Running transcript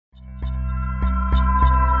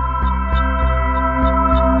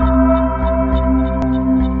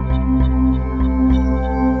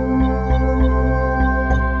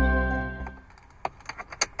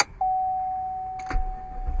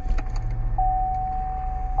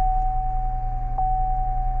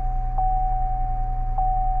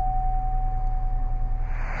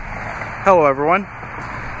Hello everyone.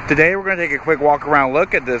 Today we're going to take a quick walk around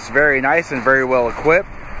look at this very nice and very well equipped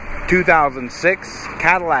 2006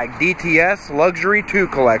 Cadillac DTS Luxury 2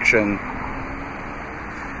 Collection.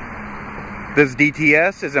 This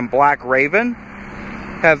DTS is in black raven,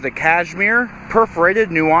 has the cashmere perforated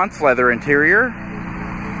nuanced leather interior.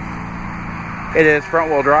 It is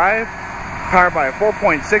front wheel drive, powered by a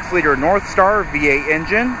 4.6 liter North Star V8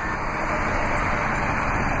 engine.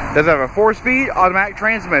 Does have a 4-speed automatic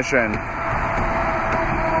transmission.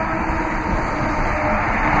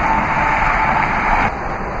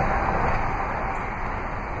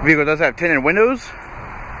 The vehicle does have tinted windows,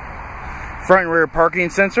 front and rear parking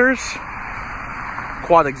sensors,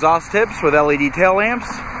 quad exhaust tips with LED tail lamps,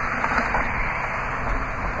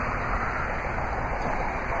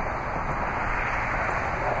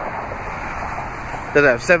 does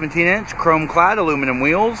have 17-inch chrome-clad aluminum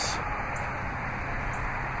wheels,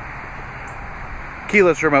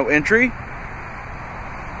 keyless remote entry,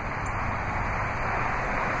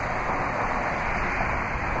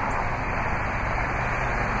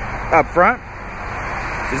 up front,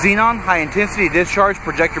 xenon high-intensity discharge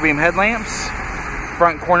projector beam headlamps,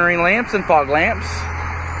 front cornering lamps and fog lamps.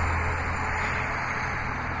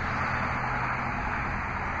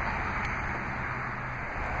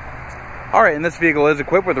 Alright, and this vehicle is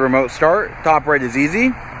equipped with a remote start. To operate is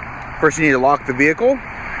easy. First you need to lock the vehicle.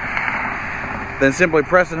 Then simply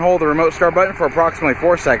press and hold the remote start button for approximately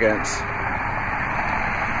 4 seconds.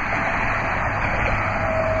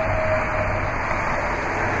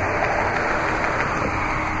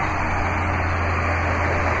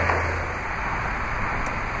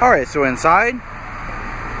 Alright, so inside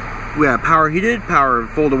we have power heated, power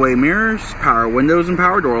fold away mirrors, power windows and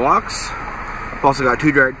power door locks. We've also got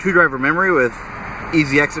two driver memory with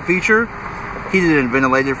easy exit feature, heated and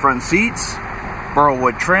ventilated front seats, burl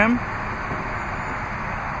wood trim,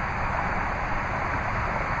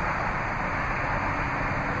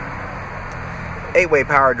 eight-way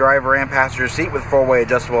power driver and passenger seat with 4-way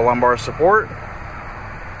adjustable lumbar support.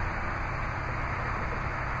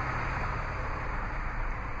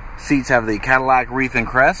 Seats have the Cadillac wreath and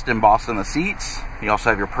crest embossed in the seats. You also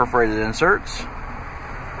have your perforated inserts.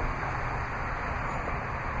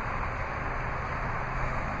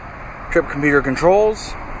 Trip computer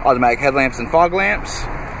controls, automatic headlamps and fog lamps,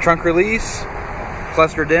 trunk release,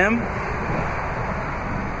 cluster dim.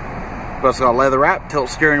 We've also got leather wrap, tilt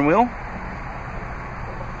steering wheel.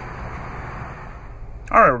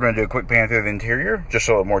 Alright, we're going to do a quick pan through the interior, just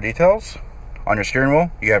so a little more details. On your steering wheel,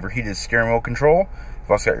 you have your heated steering wheel control.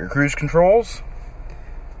 You've also got your cruise controls,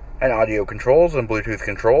 and audio controls and Bluetooth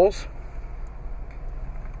controls.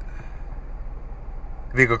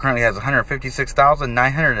 The vehicle currently has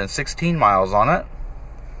 156,916 miles on it.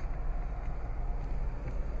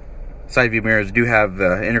 Side view mirrors do have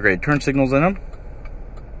the integrated turn signals in them.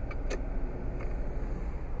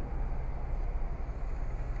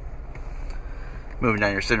 Moving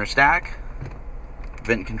down your center stack,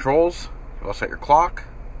 vent controls. You've also got your clock,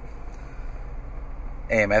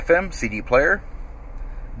 AM/FM, CD player,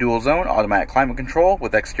 dual zone automatic climate control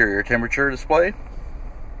with exterior temperature display,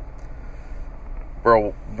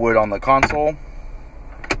 burl wood on the console.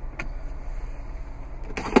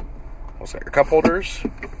 Also got your cup holders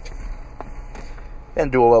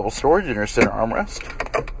and dual level storage in your center armrest.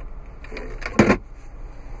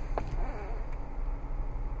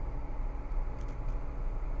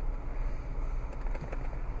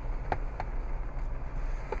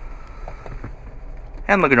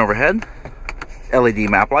 And looking overhead, LED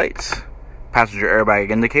map lights, passenger airbag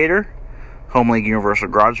indicator, HomeLink universal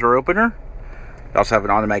garage door opener. You also have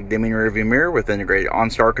an automatic dimming rearview mirror with integrated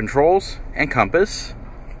OnStar controls and compass.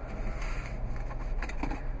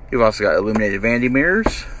 You've also got illuminated vanity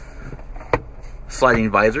mirrors, sliding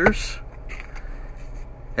visors,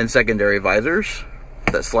 and secondary visors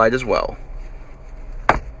that slide as well.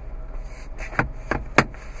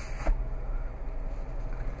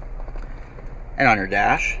 And on your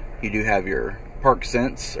dash, you do have your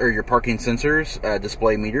parking sensors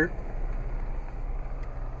display meter.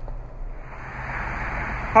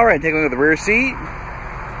 Alright, taking a look at the rear seat.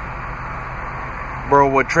 Burl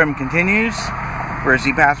wood trim continues. Rear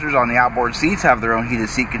seat passengers on the outboard seats have their own heated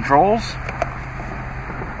seat controls.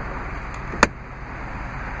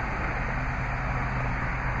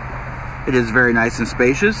 It is very nice and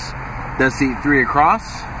spacious. Does seat 3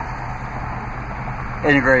 across.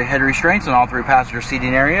 Integrated head restraints on all 3 passenger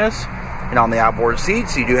seating areas. And on the outboard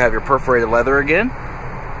seats, you do have your perforated leather again.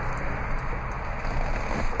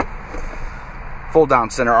 Fold down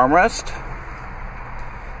center armrest.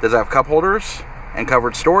 Does have cup holders and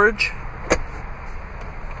covered storage.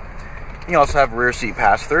 You also have rear seat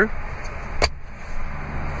pass-through.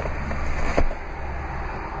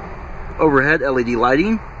 overhead LED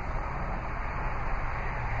lighting.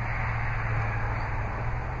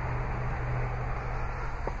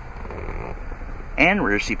 And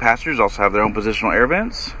rear seat passengers also have their own positional air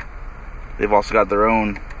vents. They've also got their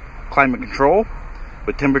own climate control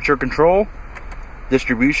with temperature control,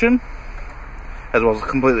 distribution, as well as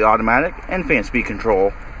completely automatic and fan speed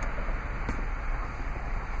control.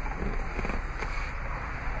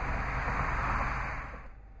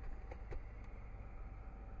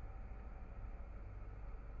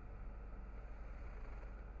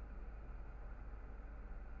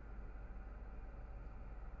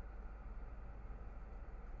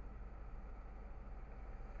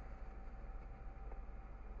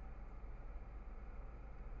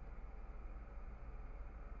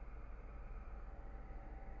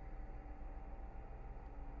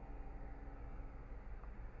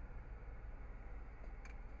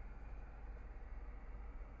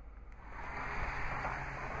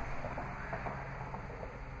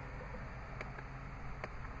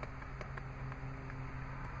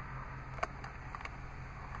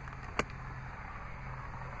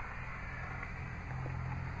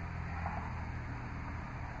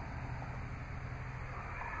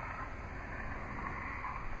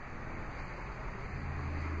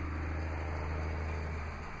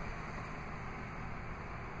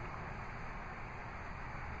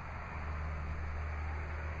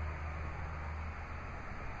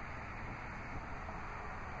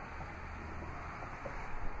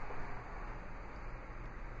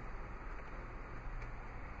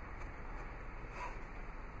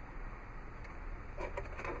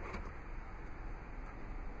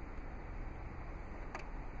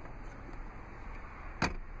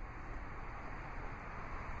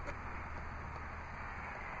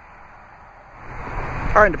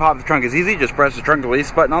 Alright, to pop the trunk is easy. Just press the trunk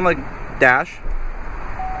release button on the dash.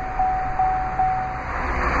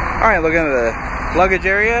 Alright, looking at the luggage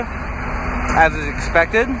area, as is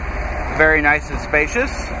expected, very nice and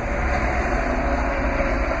spacious.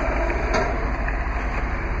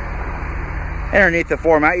 Underneath the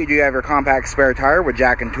floor mat, you do have your compact spare tire with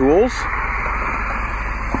jack and tools.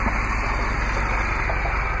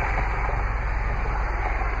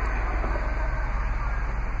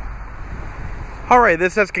 Alright,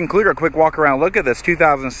 this does conclude our quick walk around look at this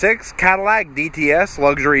 2006 Cadillac DTS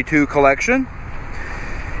Luxury 2 collection.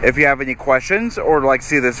 If you have any questions or would like to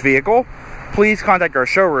see this vehicle, please contact our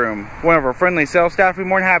showroom. One of our friendly sales staff will be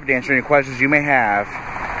more than happy to answer any questions you may have.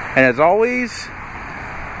 And as always,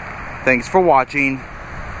 thanks for watching.